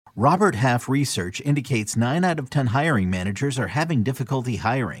Robert Half research indicates 9 out of 10 hiring managers are having difficulty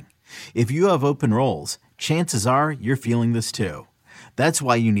hiring. If you have open roles, chances are you're feeling this too. That's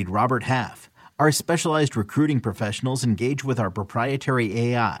why you need Robert Half. Our specialized recruiting professionals engage with our proprietary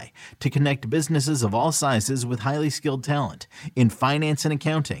AI to connect businesses of all sizes with highly skilled talent in finance and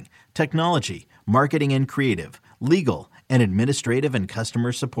accounting, technology, marketing and creative, legal, and administrative and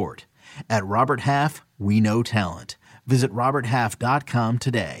customer support. At Robert Half, we know talent. Visit roberthalf.com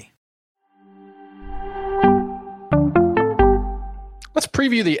today. Let's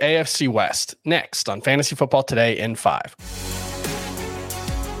preview the AFC West next on Fantasy Football Today in 5.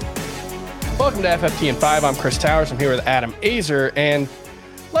 Welcome to FFT in 5. I'm Chris Towers. I'm here with Adam Azer, and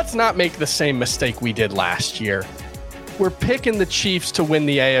let's not make the same mistake we did last year. We're picking the Chiefs to win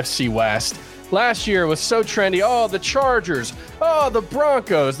the AFC West. Last year was so trendy. Oh, the Chargers. Oh, the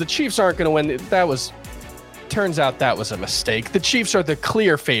Broncos. The Chiefs aren't going to win. Turns out that was a mistake. The Chiefs are the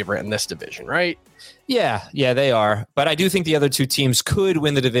clear favorite in this division, right? Yeah, they are. But I do think the other two teams could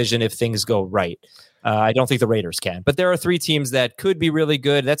win the division if things go right. I don't think the Raiders can. But there are 3 teams that could be really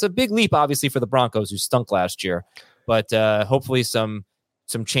good. That's a big leap, obviously, for the Broncos, who stunk last year. But hopefully some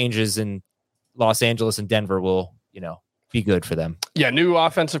changes in Los Angeles and Denver will, be good for them. Yeah, new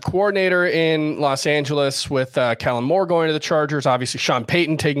offensive coordinator in Los Angeles with Kellen Moore going to the Chargers. Obviously, Sean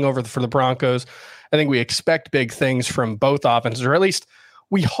Payton taking over for the Broncos. I think we expect big things from both offenses, or at least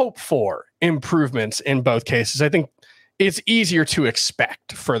we hope for improvements in both cases. I think it's easier to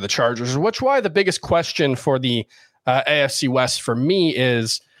expect for the Chargers, which is why the biggest question for the AFC West for me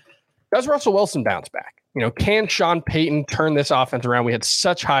is, does Russell Wilson bounce back? Can Sean Payton turn this offense around? We had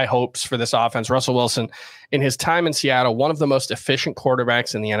such high hopes for this offense. Russell Wilson, in his time in Seattle, one of the most efficient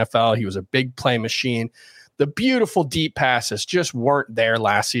quarterbacks in the NFL. He was a big play machine. The beautiful deep passes just weren't there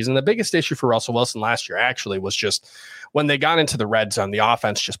last season. The biggest issue for Russell Wilson last year actually was just when they got into the red zone, the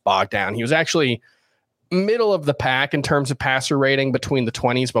offense just bogged down. He was actually middle of the pack in terms of passer rating between the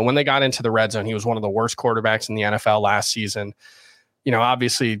 20s, but when they got into the red zone, he was one of the worst quarterbacks in the NFL last season.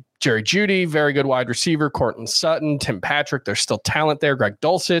 Obviously Jerry Jeudy, very good wide receiver, Courtland Sutton, Tim Patrick, there's still talent there, Greg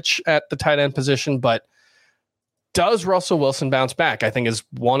Dulcich at the tight end position, but does Russell Wilson bounce back? I think is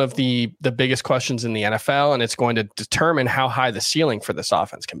one of the biggest questions in the NFL, and it's going to determine how high the ceiling for this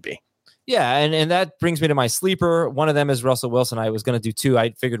offense can be. Yeah, and that brings me to my sleeper. One of them is Russell Wilson. I was going to do 2. I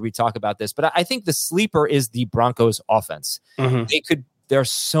figured we'd talk about this, but I think the sleeper is the Broncos offense. Mm-hmm. There are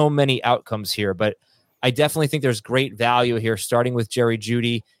so many outcomes here, but I definitely think there's great value here, starting with Jerry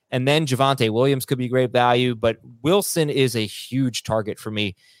Jeudy, and then Javonte Williams could be great value, but Wilson is a huge target for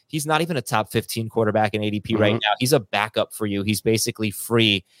me. He's not even a top 15 quarterback in ADP right now. He's a backup for you. He's basically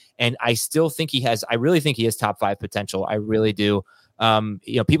free, and I really think he has top 5 potential. I really do.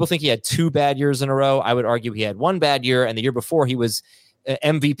 People think he had 2 bad years in a row. I would argue he had 1 bad year, and the year before he was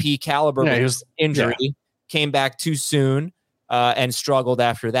MVP caliber. Yeah, he was injury, came back too soon, and struggled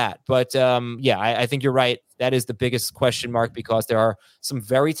after that. But I think you're right. That is the biggest question mark, because there are some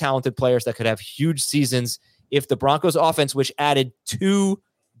very talented players that could have huge seasons if the Broncos offense, which added 2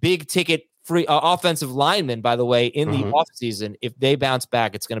 big ticket free offensive linemen, by the way, in the offseason, if they bounce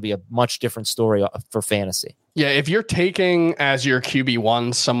back, it's going to be a much different story for fantasy. Yeah, if you're taking as your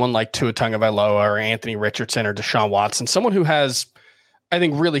QB1 someone like Tua Tagovailoa or Anthony Richardson or Deshaun Watson, someone who has, I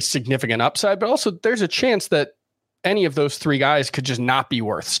think, really significant upside, but also there's a chance that any of those 3 guys could just not be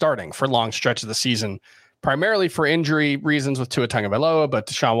worth starting for long stretch of the season, primarily for injury reasons with Tua Tagovailoa, but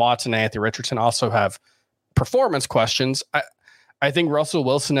Deshaun Watson and Anthony Richardson also have performance questions. I think Russell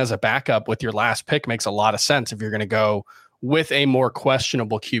Wilson as a backup with your last pick makes a lot of sense if you're going to go with a more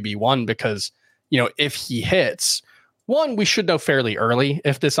questionable QB1, because, if he hits, one, we should know fairly early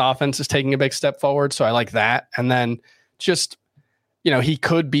if this offense is taking a big step forward. So I like that. And then just, he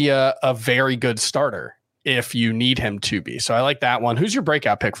could be a very good starter if you need him to be. So I like that one. Who's your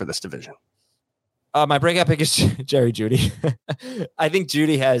breakout pick for this division? My breakout pick is Jerry Jeudy. I think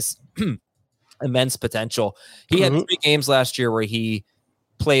Jeudy has immense potential. He had 3 games last year where he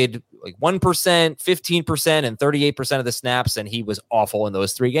played like 1%, 15%, and 38% of the snaps, and he was awful in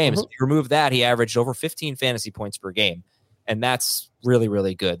those 3 games. If you remove that, he averaged over 15 fantasy points per game, and that's really,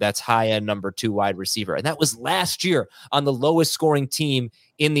 really good. That's high-end number 2 wide receiver, and that was last year on the lowest scoring team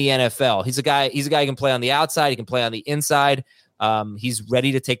in the NFL. He's a guy who can play on the outside. He can play on the inside. He's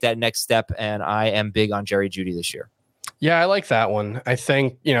ready to take that next step, and I am big on Jerry Jeudy this year. Yeah, I like that one. I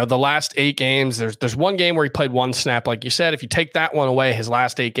think, the last 8 games, there's 1 game where he played 1 snap. Like you said, if you take that one away, his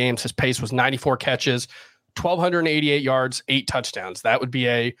last 8 games, his pace was 94 catches, 1,288 yards, 8 touchdowns. That would be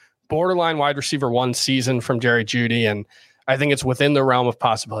a borderline wide receiver 1 season from Jerry Jeudy, and I think it's within the realm of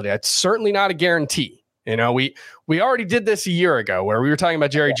possibility. It's certainly not a guarantee, You know, we already did this a year ago where we were talking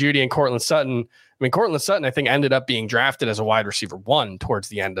about Jerry Jeudy and Courtland Sutton. I mean, Courtland Sutton, I think, ended up being drafted as a wide receiver 1 towards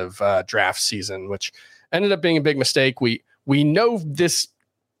the end of draft season, which ended up being a big mistake. We know this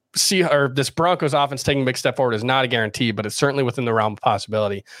Broncos offense taking a big step forward is not a guarantee, but it's certainly within the realm of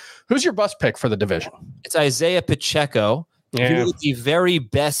possibility. Who's your bust pick for the division? It's Isaiah Pacheco. Yeah. He was the very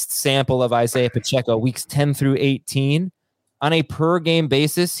best sample of Isaiah Pacheco, weeks 10 through 18. On a per game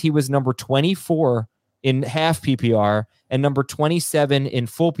basis, he was number 24 in half PPR and number 27 in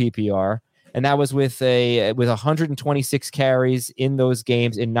full PPR. And that was with 126 carries in those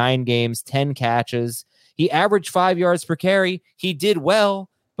games, in 9 games, 10 catches. He averaged 5 yards per carry. He did well,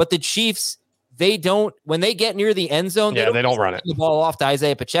 but the Chiefs, when they get near the end zone, they don't run it. The ball off to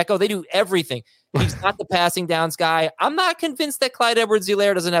Isaiah Pacheco. They do everything. He's not the passing downs guy. I'm not convinced that Clyde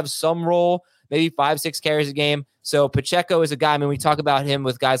Edwards-Helaire doesn't have some role, maybe 5-6 carries a game. So Pacheco is a guy. I mean, we talk about him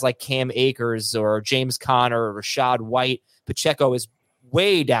with guys like Cam Akers or James Conner or Rashad White. Pacheco is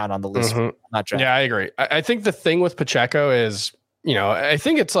way down on the list. Mm-hmm. Yeah, I agree. I think the thing with Pacheco is, I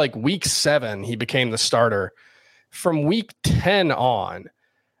think it's like week 7, he became the starter. From week 10 on,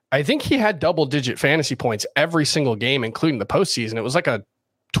 I think he had double-digit fantasy points every single game, including the postseason. It was like a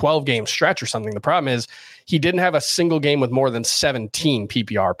 12-game stretch or something. The problem is he didn't have a single game with more than 17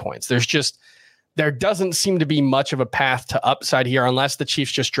 PPR points. There doesn't seem to be much of a path to upside here unless the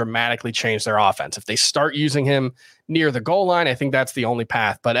Chiefs just dramatically change their offense. If they start using him near the goal line, I think that's the only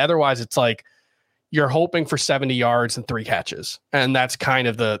path. But otherwise, it's like you're hoping for 70 yards and 3 catches. And that's kind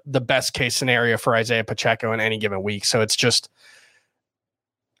of the best case scenario for Isaiah Pacheco in any given week. So it's just,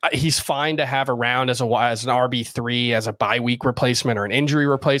 he's fine to have around as an RB3, as a bye week replacement or an injury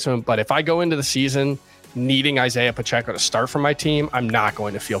replacement. But if I go into the season needing Isaiah Pacheco to start for my team, I'm not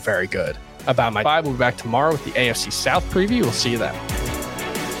going to feel very good about my vibe. We'll be back tomorrow with the AFC South preview. We'll see you then.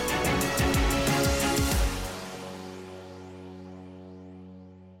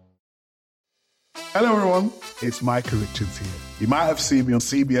 Hello everyone, it's Micah Richards here. You might have seen me on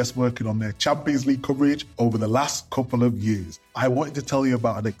CBS working on their Champions League coverage over the last couple of years. I wanted to tell you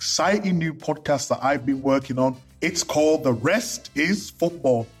about an exciting new podcast that I've been working on. It's called The Rest is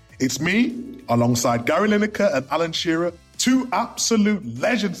Football. It's me, alongside Gary Lineker and Alan Shearer, 2 absolute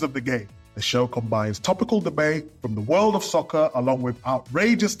legends of the game. The show combines topical debate from the world of soccer along with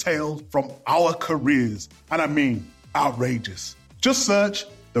outrageous tales from our careers. And I mean outrageous. Just search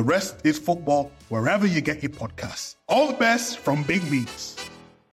The Rest is Football wherever you get your podcasts. All the best from Big Meats.